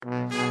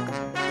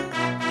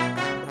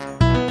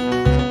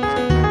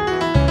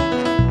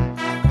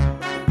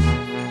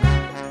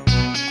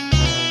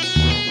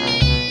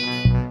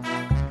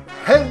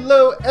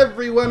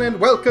everyone, and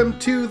welcome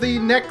to the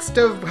next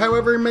of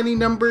however many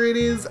number it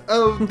is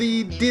of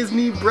the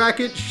Disney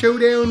Bracket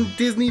Showdown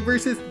Disney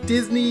versus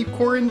Disney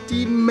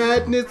Quarantine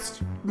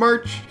Madness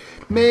March,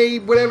 May,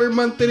 whatever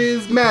month it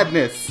is,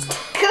 Madness.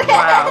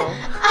 Wow.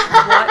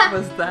 What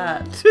was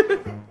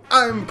that?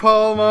 I'm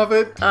Paul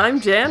Moffat.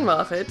 I'm Jan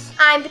Moffat.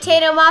 I'm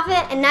Potato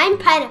Moffat. And I'm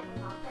Pineapple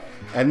Moffat.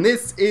 And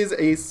this is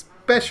a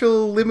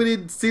special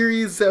limited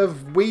series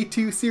of Way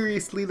Too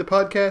Seriously, the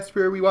podcast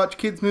where we watch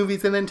kids'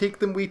 movies and then take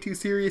them way too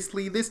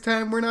seriously. This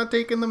time we're not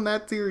taking them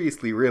that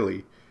seriously,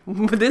 really.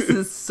 This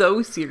is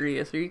so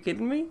serious. Are you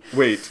kidding me?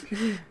 Wait.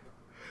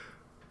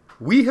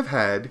 We have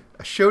had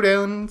a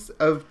showdowns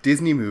of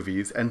Disney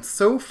movies, and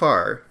so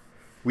far,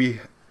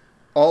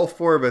 all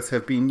four of us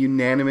have been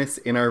unanimous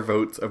in our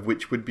votes of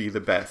which would be the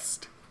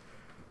best.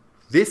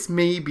 This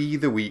may be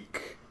the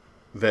week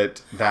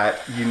that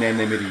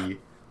unanimity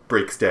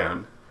breaks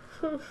down.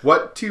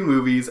 What two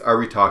movies are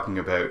we talking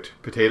about?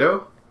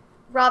 Potato?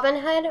 Robin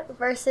Hood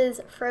versus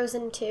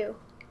Frozen 2.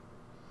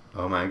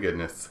 Oh my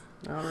goodness.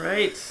 All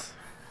right.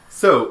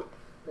 So,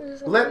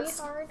 This is let's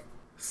really hard.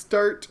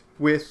 start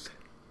with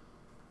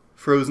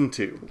Frozen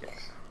 2.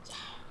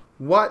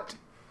 What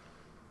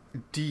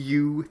do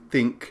you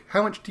think,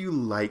 how much do you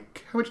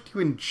like, how much do you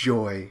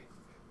enjoy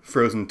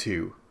Frozen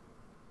 2?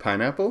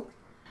 Pineapple?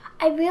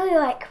 I really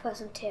like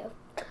Frozen 2.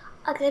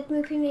 A good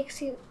movie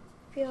makes you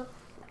feel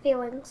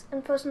feelings,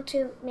 and Frozen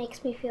 2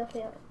 makes me feel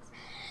feelings.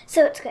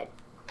 So it's good.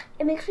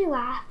 It makes me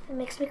laugh, it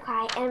makes me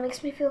cry, and it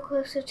makes me feel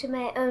closer to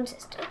my own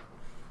sister.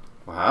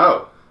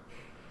 Wow.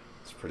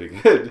 That's pretty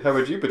good. How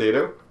about you,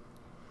 Potato?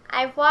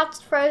 I've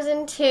watched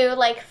Frozen 2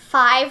 like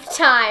 5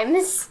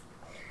 times.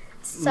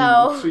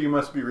 So you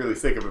must be really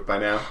sick of it by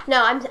now.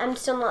 no, I'm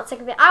still not sick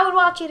of it. I would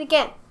watch it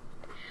again.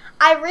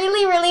 I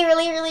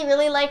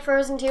really like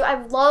Frozen 2.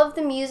 I love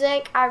the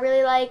music. I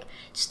really like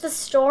just the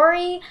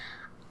story.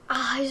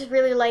 I just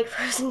really like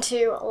Frozen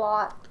 2 a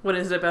lot. What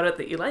is it about it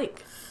that you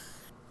like?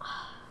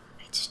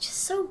 It's just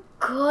so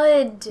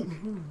good.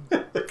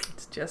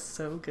 It's just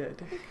so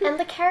good. And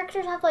the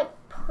characters have like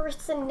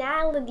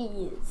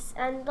personalities.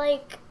 And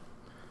like,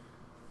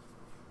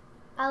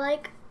 I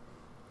like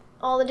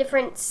all the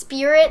different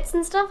spirits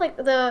and stuff. Like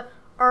the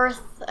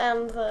earth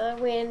and the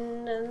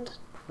wind and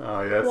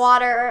Oh, yes.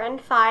 water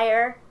and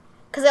fire.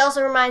 Because it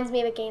also reminds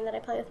me of a game that I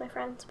play with my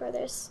friends where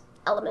there's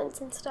elements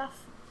and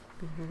stuff.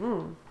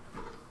 Mm-hmm.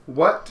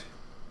 What,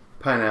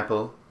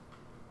 Pineapple,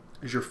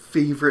 is your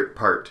favorite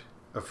part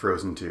of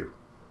Frozen 2?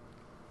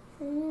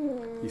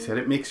 You said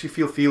it makes you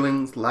feel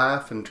feelings,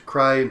 laugh and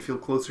cry and feel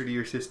closer to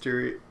your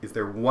sister. Is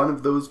there one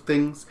of those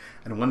things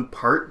and one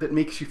part that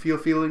makes you feel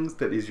feelings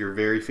that is your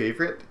very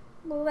favorite?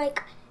 Well,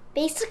 like,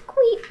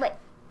 basically, like,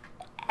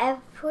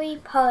 every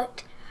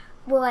part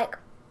will, like,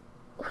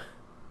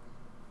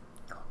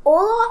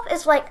 Olaf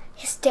is, like,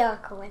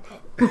 hysterical in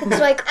it. It's,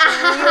 like,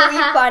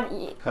 really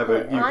funny. How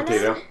about you, Honestly,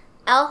 Potato?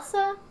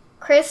 Elsa,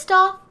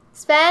 Kristoff,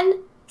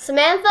 Sven,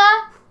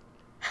 Samantha.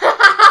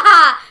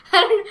 I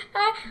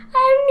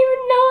don't even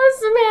know a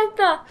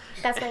Samantha.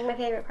 That's, like, my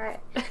favorite part.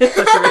 That's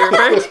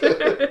your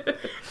favorite part?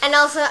 And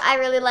also, I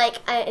really like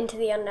Into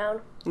the Unknown.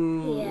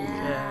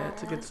 Yeah,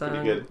 it's a good song.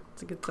 Pretty good.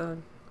 It's a good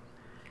song.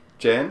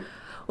 Jan?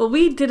 Well,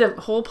 we did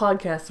a whole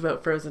podcast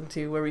about Frozen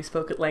 2 where we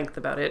spoke at length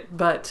about it,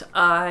 but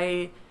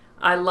I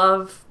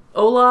love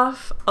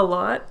Olaf a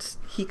lot.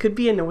 He could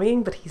be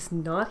annoying, but he's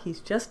not. He's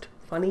just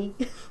funny.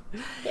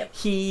 Yep.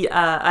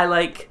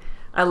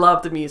 I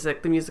love the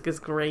music. The music is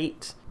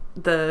great.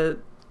 The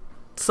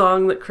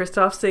song that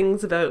Kristoff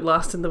sings about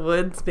Lost in the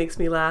Woods makes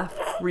me laugh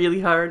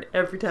really hard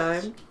every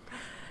time.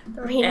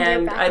 The reindeer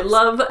And I battles.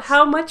 love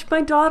how much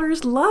my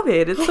daughters love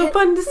it. It's so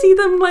fun to see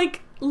them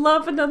like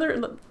love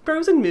another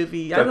Frozen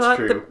movie. That's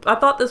true. I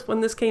thought this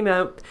when this came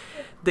out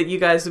that you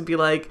guys would be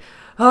like,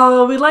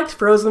 oh, we liked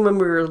Frozen when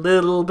we were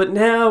little, but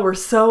now we're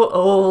so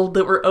old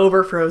that we're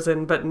over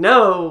Frozen. But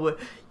no,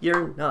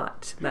 you're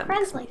not. That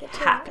Friends makes me like it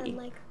too. happy. And,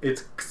 like,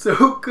 It's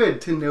so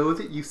good to know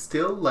that you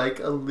still like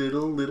a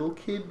little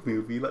kid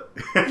movie.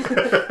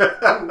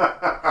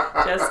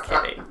 Just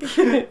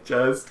kidding.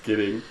 Just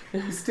kidding.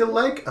 You still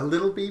like a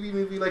little baby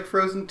movie like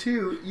Frozen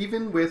 2,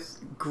 even with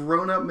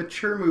grown-up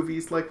mature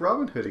movies like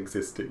Robin Hood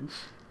existing.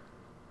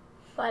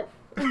 but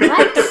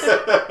what?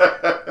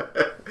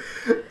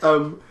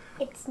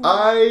 It's not.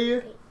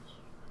 I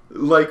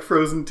like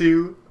Frozen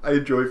 2. I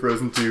enjoy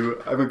Frozen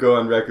 2. I'm gonna go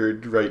on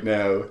record right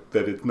now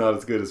that it's not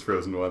as good as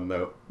Frozen 1,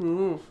 though.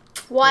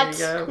 What?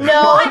 There you go.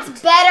 No,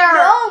 it's better.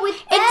 No,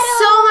 it's It's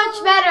so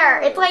much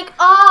better. It's like,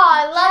 oh,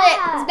 I love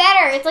it. It's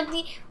better. It's like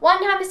the one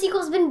time a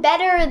sequel's been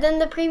better than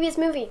the previous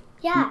movie.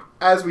 Yeah.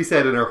 As we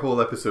said in our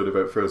whole episode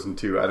about Frozen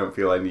 2, I don't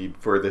feel I need,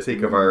 for the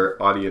sake of our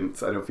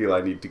audience, I don't feel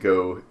I need to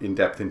go in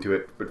depth into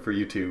it, but for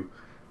you two,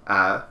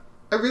 I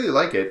really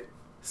like it.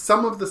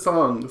 Some of the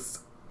songs,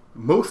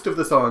 most of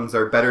the songs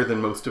are better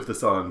than most of the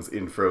songs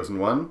in Frozen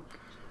 1,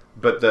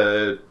 but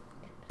the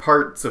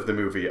parts of the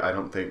movie I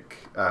don't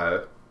think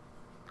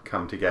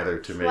come together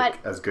to make What?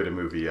 as good a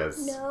movie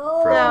as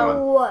No.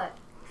 Frozen 1.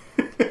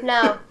 No.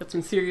 No. That's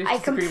some serious I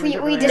disagreement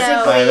completely over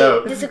there. I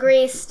know.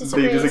 disagree.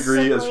 They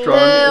disagree as strong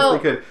as they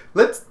could.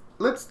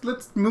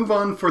 Let's move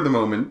on for the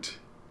moment,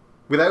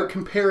 without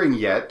comparing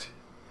yet.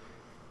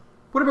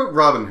 What about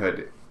Robin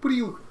Hood?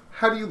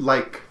 How do you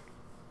like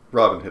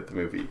Robin Hood the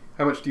movie?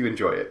 How much do you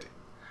enjoy it?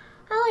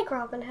 I like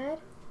Robin Hood.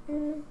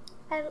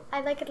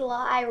 I like it a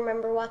lot. I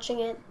remember watching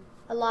it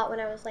a lot when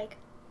I was like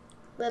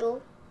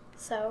little,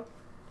 so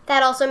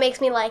that also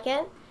makes me like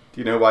it. Do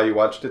you know why you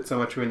watched it so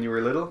much when you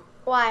were little?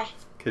 Why?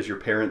 Because your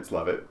parents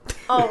love it.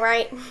 Oh,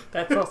 right.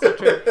 That's also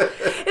true.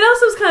 It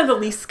also was kind of the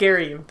least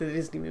scary of the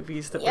Disney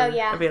movies that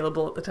were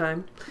available at the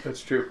time.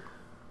 That's true.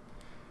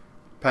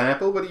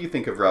 Pineapple, what do you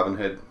think of Robin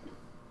Hood?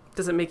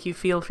 Does it make you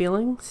feel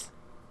feelings?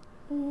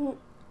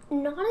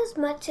 Not as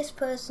much as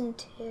Frozen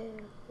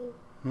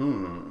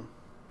 2.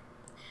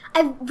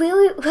 I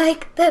really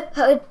like the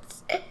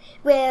parts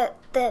where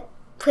the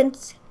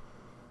Prince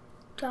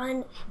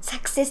John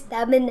sexes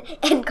them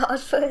and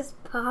goes for his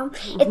palm.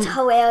 It's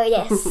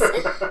hilarious.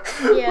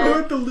 Yeah. What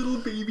about the little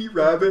baby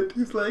rabbit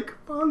who's like,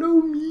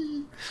 follow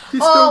me, Mr.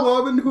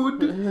 Robin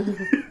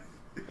Hood.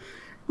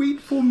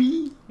 Wait for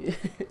me.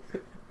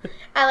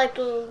 I like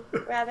the little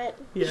rabbit.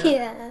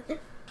 Yeah.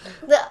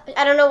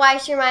 I don't know why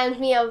she reminds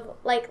me of,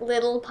 like,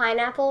 little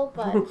pineapple,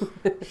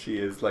 but... She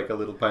is like a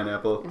little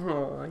pineapple.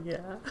 Oh,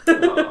 yeah.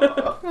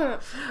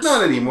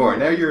 Not anymore.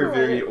 Now you're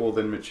very old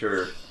and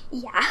mature.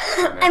 Yeah.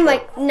 I'm,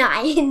 like,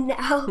 9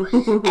 now.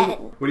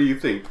 And what do you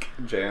think,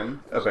 Jan,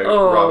 about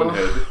Robin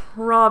Hood?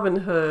 Robin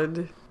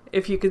Hood.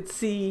 If you could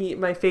see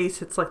my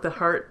face, it's like the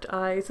heart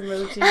eyes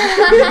emoji.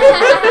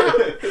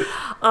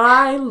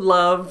 I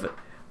love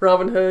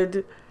Robin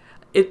Hood.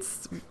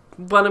 It's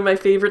one of my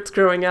favorites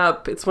growing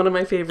up. It's one of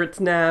my favorites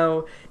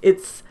now.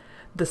 It's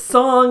the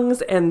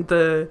songs and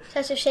the...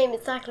 Such a shame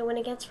it's not going to win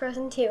against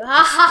Frozen 2. Ha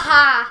ha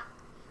ha!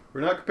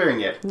 We're not comparing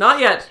yet. Not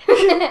yet.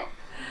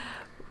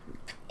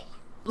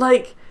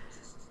 Like,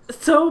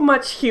 so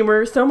much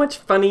humor, so much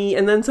funny,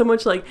 and then so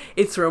much, like,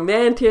 it's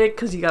romantic,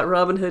 because you got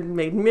Robin Hood and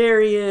Maid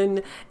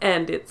Marian,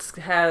 and it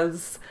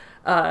has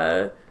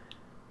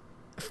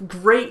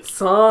great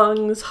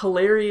songs,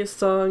 hilarious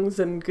songs,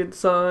 and good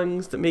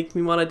songs that make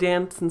me want to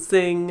dance and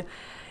sing.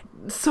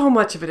 So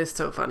much of it is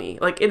so funny.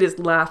 Like, it is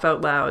laugh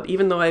out loud.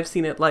 Even though I've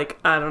seen it, like,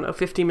 I don't know,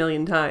 50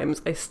 million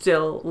times, I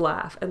still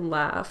laugh and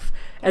laugh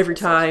every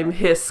time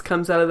Hiss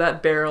comes out of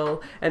that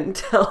barrel and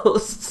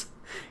tells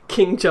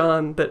King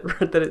John that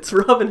it's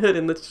Robin Hood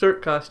in the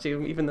short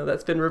costume, even though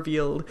that's been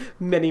revealed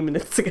many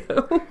minutes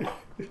ago.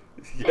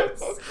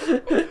 Yes.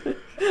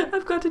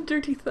 I've got a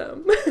dirty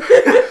thumb.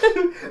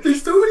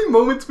 There's so many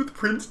moments with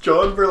Prince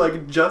John where,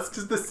 like, just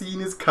as the scene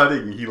is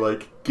cutting, he,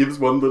 like, gives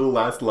one little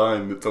last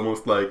line that's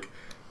almost like,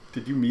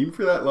 did you mean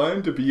for that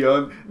line to be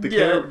on?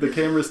 The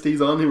camera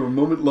stays on him a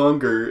moment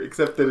longer,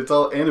 except that it's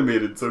all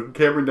animated, so the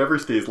camera never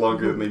stays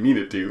longer than they mean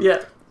it to.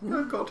 Yeah.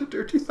 I've got a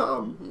dirty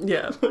thumb.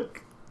 Yeah.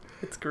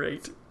 It's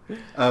great.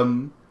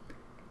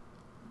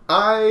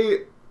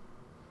 I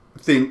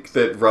think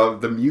that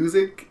the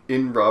music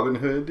in Robin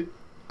Hood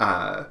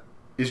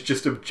is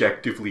just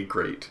objectively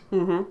great.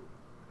 Mm-hmm.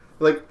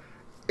 Like,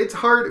 it's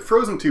hard.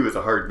 Frozen 2 is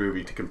a hard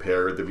movie to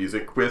compare the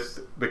music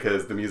with,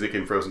 because the music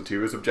in Frozen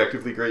 2 is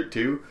objectively great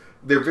too.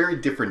 They're very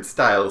different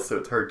styles, so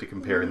it's hard to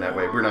compare in that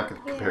way. We're not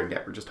going to compare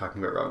yet. We're just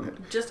talking about Robin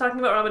Hood. Just talking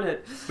about Robin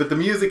Hood. But the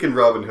music in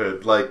Robin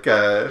Hood, like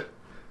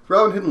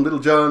Robin Hood and Little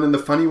John and the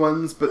funny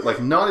ones, but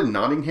like Not in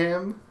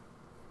Nottingham,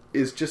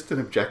 is just an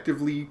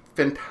objectively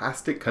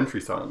fantastic country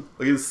song.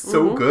 Like, it's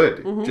so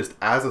good, just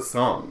as a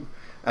song.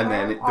 And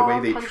then the way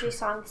they... country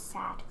songs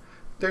sad.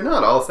 They're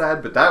not all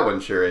sad, but that one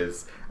sure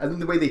is. And then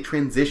the way they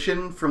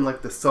transition from,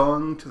 like, the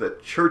song to the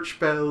church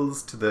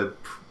bells to the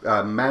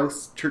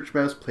church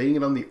mouse playing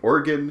it on the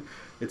organ.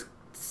 It's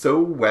so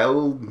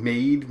well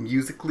made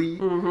musically.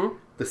 Mm-hmm.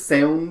 The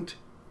sound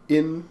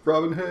in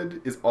Robin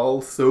Hood is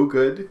all so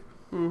good.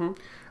 Mm-hmm.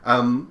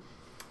 A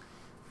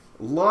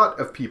lot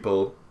of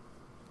people...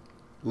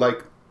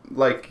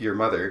 Like your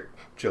mother,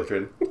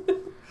 children,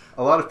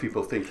 a lot of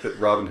people think that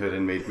Robin Hood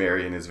and Maid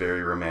Marian is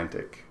very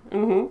romantic.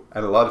 Mm-hmm.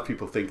 And a lot of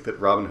people think that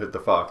Robin Hood the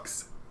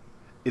fox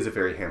is a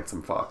very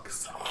handsome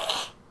fox.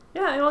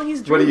 Yeah, well,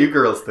 he's What do you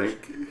girls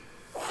think?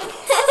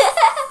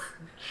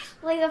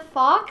 Like a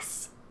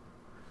fox?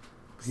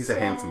 He's a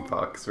handsome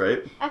fox,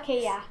 right?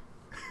 Okay, yeah.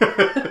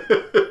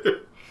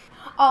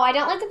 I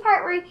don't like the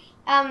part where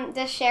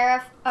the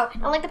sheriff... I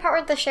don't like the part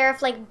where the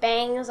sheriff, like,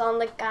 bangs on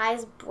the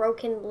guy's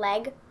broken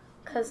leg.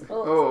 Because, I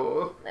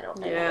don't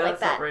like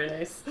that's that. Not very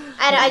nice.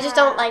 I just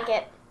don't like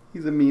it.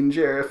 He's a mean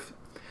sheriff.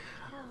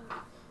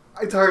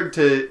 It's hard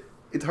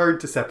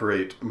to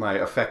separate my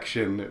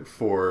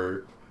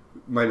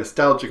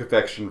nostalgic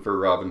affection for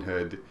Robin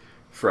Hood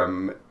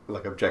from,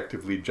 like,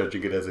 objectively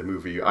judging it as a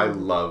movie. I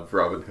love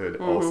Robin Hood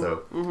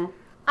also. Mm-hmm.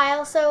 I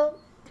also,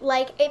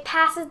 like, it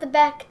passes the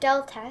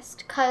Bechdel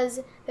test because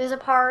there's a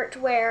part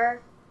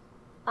where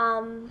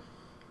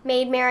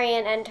Maid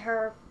Marian and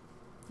her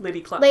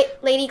Lady Cluck.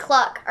 Lady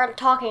Cluck are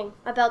talking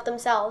about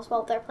themselves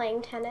while they're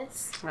playing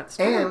tennis. That's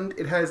true. And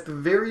it has the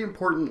very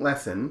important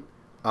lesson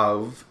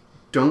of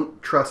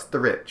don't trust the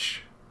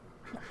rich.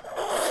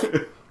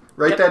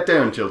 Write that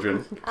down,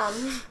 children.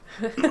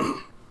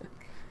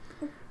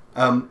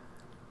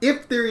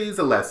 If there is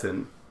a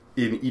lesson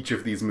in each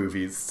of these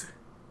movies,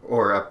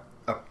 or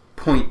a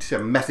point, a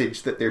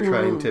message that they're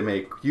trying to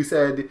make, you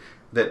said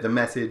that the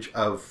message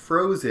of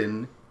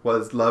Frozen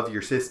was love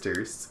your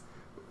sisters.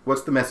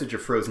 What's the message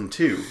of Frozen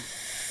 2?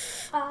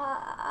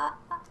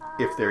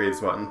 If there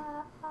is one.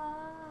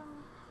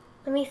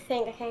 Let me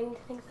think. I can't even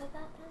think about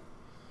that then.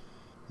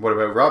 What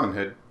about Robin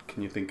Hood?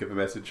 Can you think of a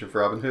message of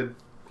Robin Hood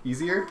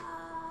easier?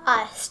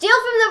 Steal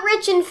from the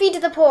rich and feed to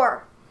the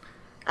poor.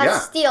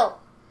 Steal.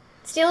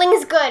 Stealing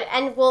is good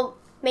and will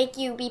make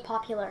you be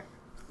popular.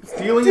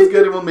 Stealing is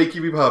good and will make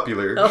you be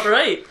popular. All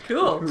right,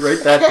 cool.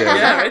 Write that down.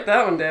 Yeah, write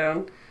that one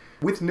down.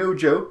 With no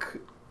joke,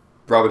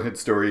 Robin Hood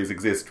stories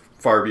exist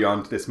far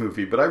beyond this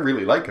movie, but I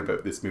really like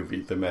about this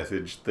movie the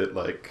message that,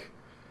 like,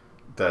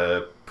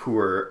 the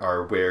poor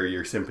are where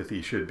your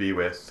sympathy should be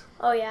with.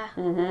 Oh, yeah.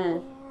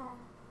 Mm-hmm.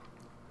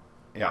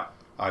 Yeah,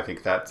 I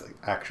think that's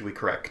actually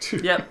correct.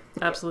 Yep,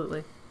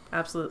 absolutely.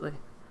 Absolutely.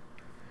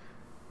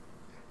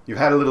 You've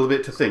had a little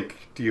bit to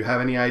think. Do you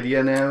have any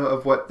idea now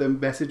of what the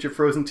message of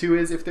Frozen 2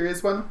 is, if there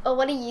is one? Oh,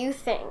 what do you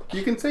think?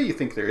 You can say you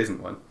think there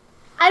isn't one.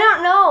 I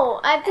don't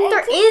know. I think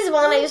there is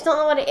one. I just don't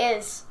know what it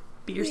is.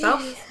 Be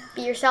yourself?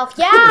 Be yourself.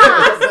 Yeah!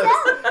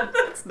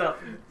 That's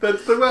nothing.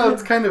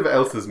 It's kind of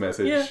Elsa's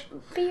message. Yeah.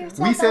 Be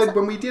yourself. We said,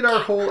 when we did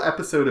our whole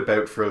episode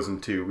about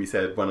Frozen 2, we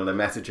said one of the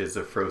messages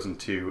of Frozen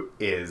 2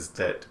 is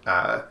that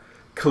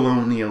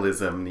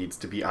colonialism needs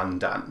to be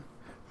undone.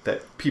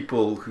 That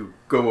people who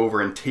go over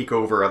and take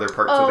over other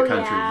parts of the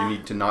country, you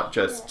need to not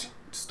just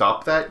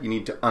stop that, you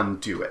need to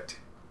undo it.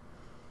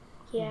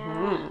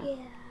 Yeah. Yeah.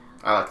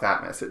 I like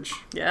that message.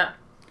 Yeah.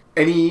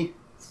 Any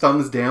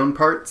thumbs down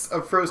parts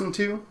of Frozen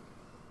 2?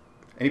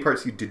 Any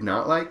parts you did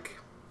not like?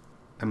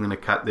 I'm going to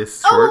cut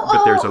this short,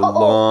 but there's a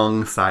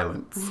long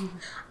silence.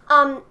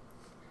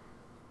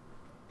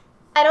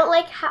 I don't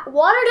like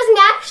water doesn't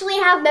actually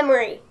have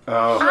memory.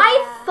 Oh.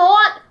 I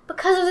thought,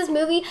 because of this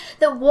movie,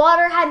 that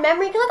water had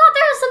memory, because I thought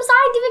there was some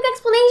scientific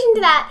explanation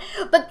to that.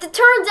 But it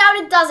turns out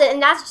it doesn't,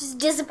 and that's just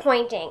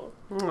disappointing.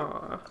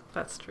 Aw,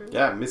 that's true.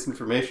 Yeah,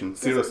 misinformation,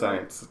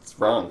 pseudoscience. It's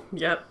wrong.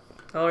 Yep.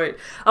 All right,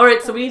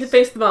 so we need to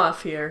face them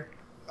off here.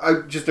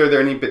 Are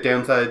there any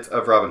downsides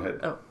of Robin Hood?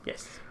 Oh,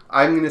 yes.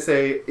 I'm going to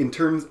say, in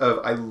terms of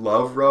I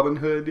love Robin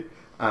Hood,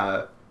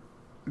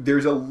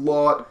 there's a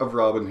lot of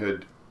Robin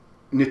Hood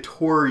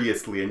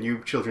notoriously, and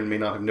you children may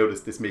not have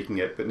noticed this making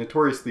it, but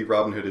notoriously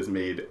Robin Hood is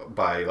made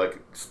by, like,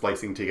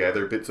 splicing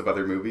together bits of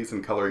other movies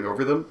and colouring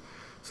over them.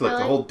 So, like,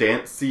 the whole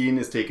dance scene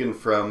is taken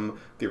from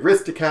the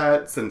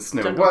Aristocats and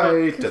Snow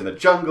White and the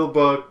Jungle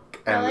Book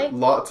and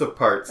lots of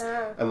parts.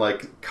 And,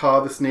 like,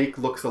 Kaa the Snake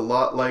looks a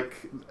lot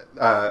like...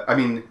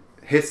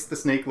 Hiss the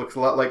Snake looks a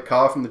lot like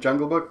Kaa from the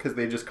Jungle Book because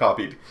they just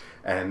copied.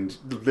 And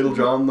Little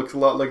John looks a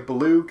lot like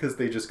Baloo because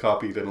they just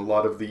copied. And a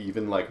lot of the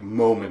even, like,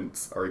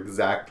 moments are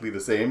exactly the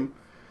same.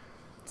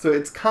 So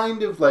it's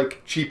kind of,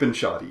 like, cheap and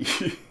shoddy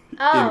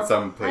in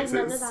some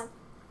places.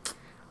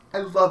 I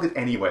love it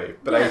anyway,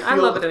 but I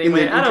feel love it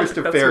anyway. In the interest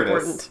of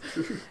fairness.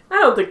 I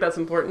don't think that's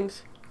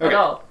important at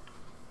all.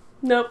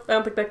 Nope, I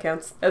don't think that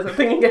counts as a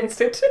thing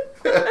against it.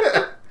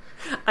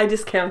 I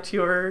discount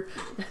your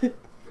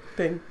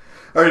thing.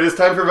 Alright, it's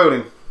time for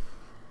voting.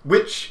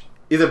 Which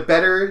is a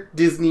better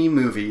Disney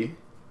movie,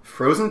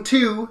 Frozen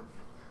 2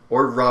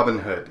 or Robin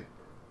Hood?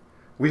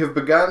 We have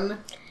begun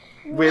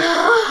with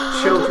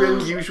children,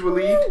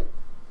 usually.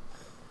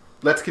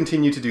 Let's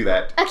continue to do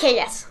that. Okay,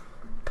 yes.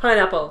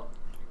 Pineapple.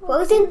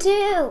 Frozen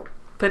 2.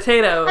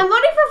 Potato. I'm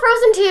voting for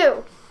Frozen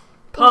 2.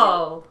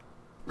 Paul.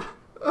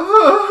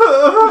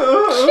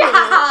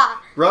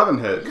 Robin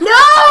Hood. No!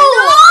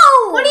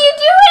 What are you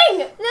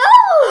doing?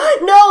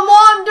 No! No,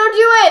 Mom, don't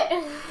do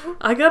it!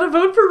 I gotta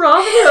vote for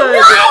Robin Hood.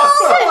 No!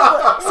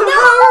 So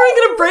how are we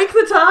gonna break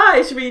the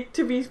tie? Should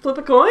we flip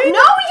a coin? No, we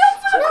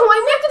don't flip a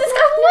coin. We have to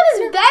discuss what is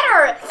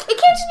better. It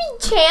can't just be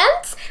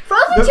chance.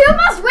 Frozen 2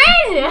 must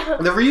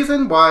win! The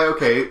reason why,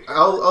 okay,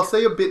 I'll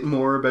say a bit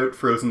more about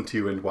Frozen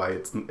 2 and why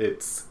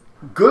it's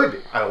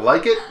good. I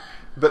like it,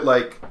 but,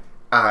 like,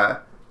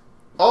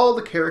 all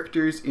the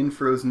characters in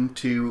Frozen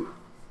 2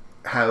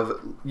 have,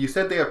 you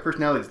said they have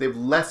personalities. They have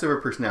less of a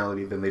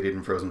personality than they did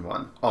in Frozen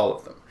 1. All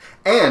of them.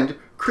 And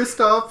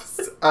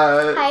Kristoff's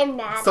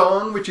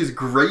song, which is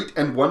great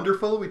and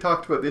wonderful. We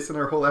talked about this in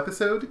our whole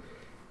episode.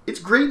 It's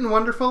great and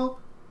wonderful.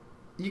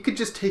 You could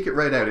just take it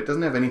right out. It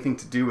doesn't have anything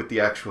to do with the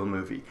actual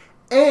movie.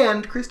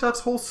 And Kristoff's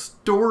whole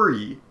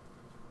story.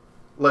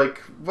 Like,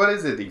 what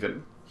is it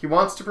even? He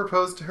wants to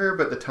propose to her,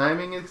 but the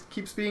timing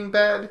keeps being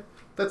bad?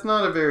 That's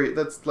not a very...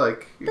 That's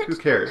like... who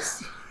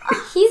cares?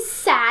 He's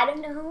sad.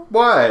 No.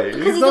 Why?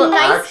 Because he's not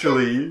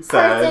actually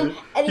sad.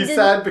 He's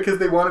sad because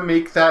they want to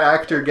make that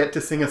actor get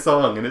to sing a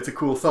song, and it's a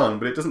cool song,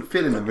 but it doesn't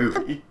fit in the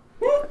movie.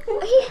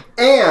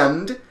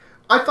 And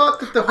I thought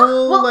that the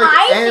whole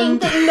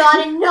think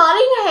that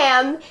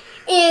Nottingham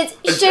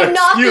should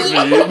not be. Excuse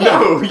me.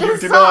 No, you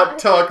do not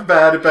talk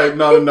bad about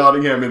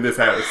Nottingham in this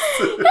house.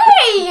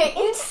 Hey, you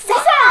also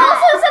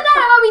said that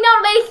about me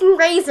not making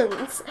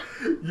raisins.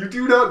 You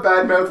do not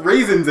badmouth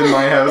raisins in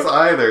my house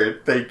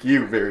either. Thank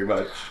you very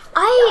much.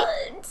 I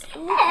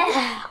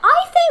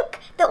think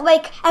that,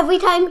 like, every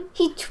time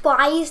he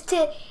tries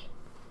to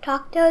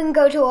talk to her and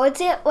go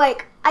towards it,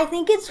 like, I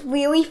think it's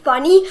really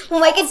funny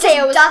when, like, it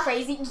just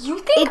crazy. You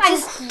think it I'm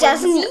just crazy?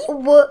 doesn't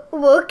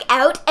work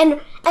out,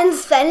 and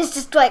Sven is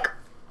just like,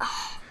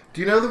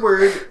 Do you know the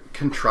word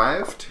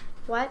contrived?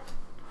 What?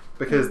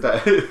 Because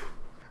that...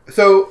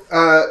 So,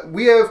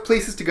 we have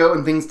places to go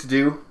and things to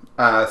do.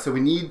 So we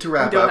need to We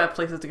wrap don't up. have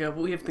places to go,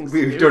 but we have things to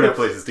We do. don't have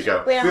places to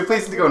go. We have have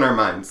places to go in our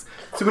minds.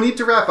 So we need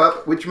to wrap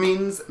up, which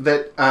means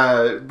that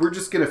we're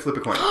just going to flip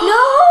a coin.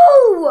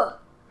 no!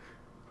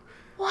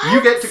 What?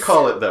 You get to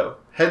call it, though.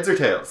 Heads or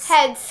tails?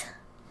 Heads.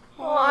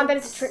 Oh, I bet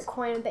it's a trick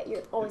coin. I bet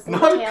you're always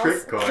thinking Not a tails.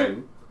 trick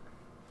coin.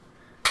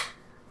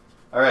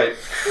 Alright.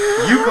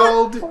 You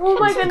called... Oh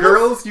my goodness.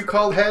 Girls, you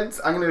called heads.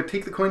 I'm going to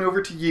take the coin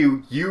over to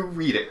you. You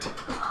read it.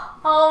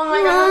 Oh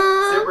my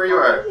god. Sit where you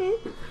are.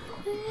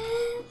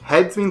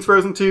 Heads means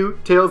Frozen 2.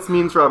 Tails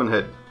means Robin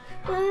Hood.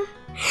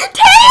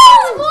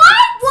 Tails!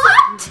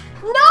 What?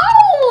 No!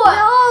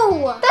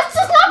 No! That's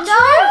just not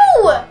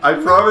true! I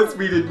promise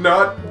we did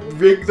not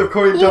rig the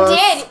coin You toss.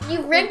 did.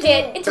 You rigged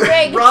it. It's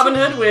rigged. Robin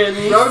Hood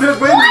wins. Robin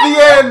Hood wins the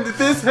end.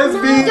 This has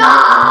been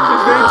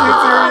way too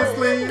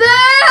seriously.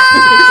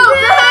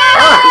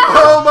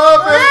 Paul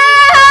Moffat.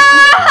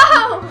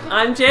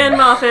 I'm Jan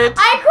Moffat.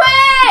 I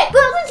quit!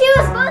 Frozen 2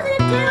 is Frozen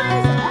 2 is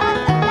a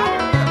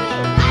better movie.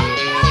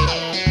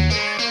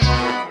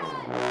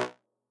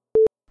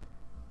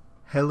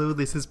 Hello,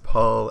 this is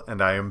Paul,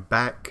 and I am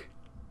back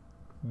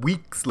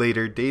weeks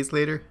later, days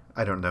later,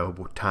 I don't know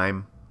what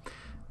time.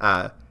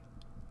 The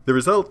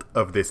result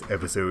of this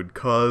episode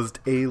caused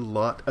a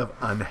lot of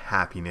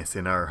unhappiness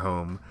in our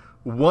home.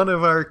 One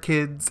of our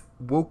kids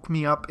woke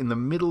me up in the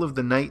middle of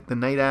the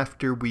night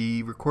after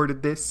we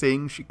recorded this,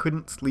 saying she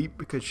couldn't sleep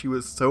because she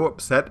was so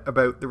upset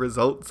about the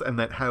results and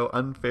that how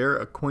unfair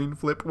a coin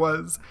flip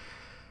was.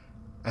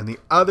 And the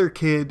other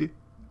kid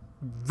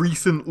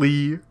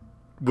recently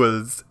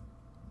was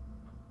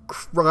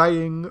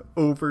crying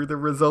over the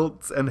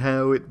results and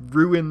how it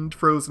ruined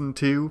Frozen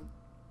 2.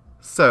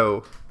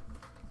 So,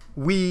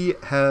 we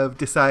have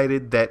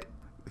decided that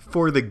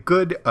for the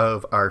good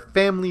of our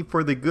family,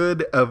 for the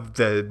good of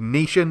the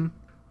nation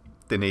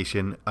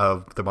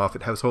of the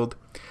Moffat household,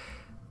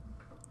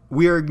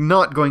 we are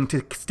not going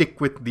to stick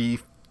with the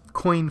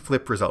coin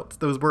flip results.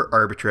 Those were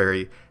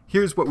arbitrary.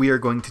 Here's what we are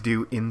going to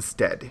do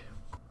instead.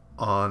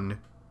 On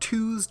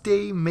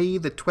Tuesday, May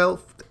the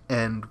 12th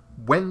and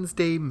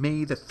Wednesday,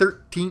 May the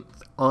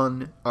 13th,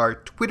 on our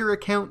Twitter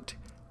account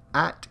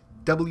at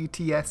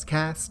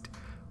WTScast,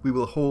 we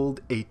will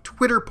hold a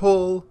Twitter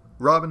poll,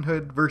 Robin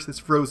Hood versus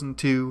Frozen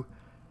 2.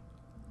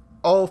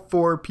 All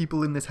 4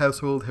 people in this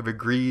household have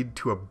agreed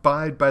to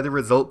abide by the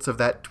results of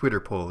that Twitter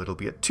poll. It'll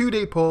be a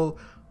 2-day poll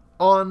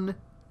on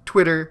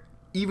Twitter.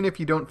 Even if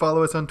you don't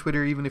follow us on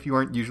Twitter, even if you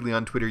aren't usually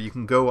on Twitter, you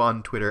can go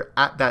on Twitter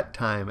at that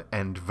time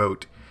and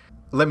vote.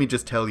 Let me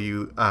just tell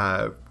you,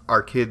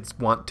 our kids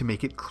want to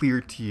make it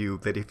clear to you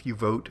that if you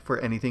vote for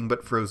anything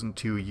but Frozen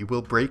 2, you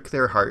will break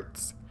their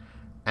hearts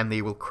and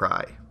they will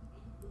cry.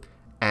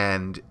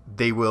 And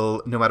they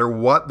will, no matter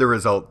what the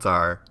results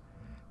are,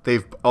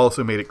 they've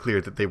also made it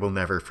clear that they will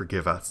never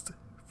forgive us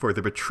for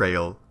the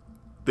betrayal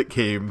that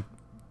came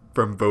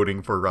from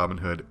voting for Robin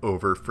Hood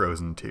over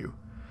Frozen 2.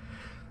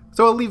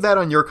 So I'll leave that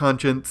on your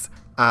conscience.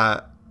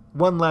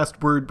 One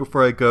last word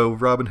before I go.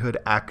 Robin Hood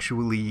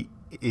actually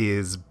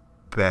is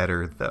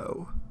better,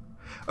 though.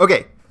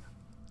 Okay.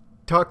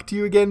 Talk to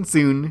you again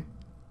soon.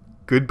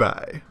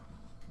 Goodbye.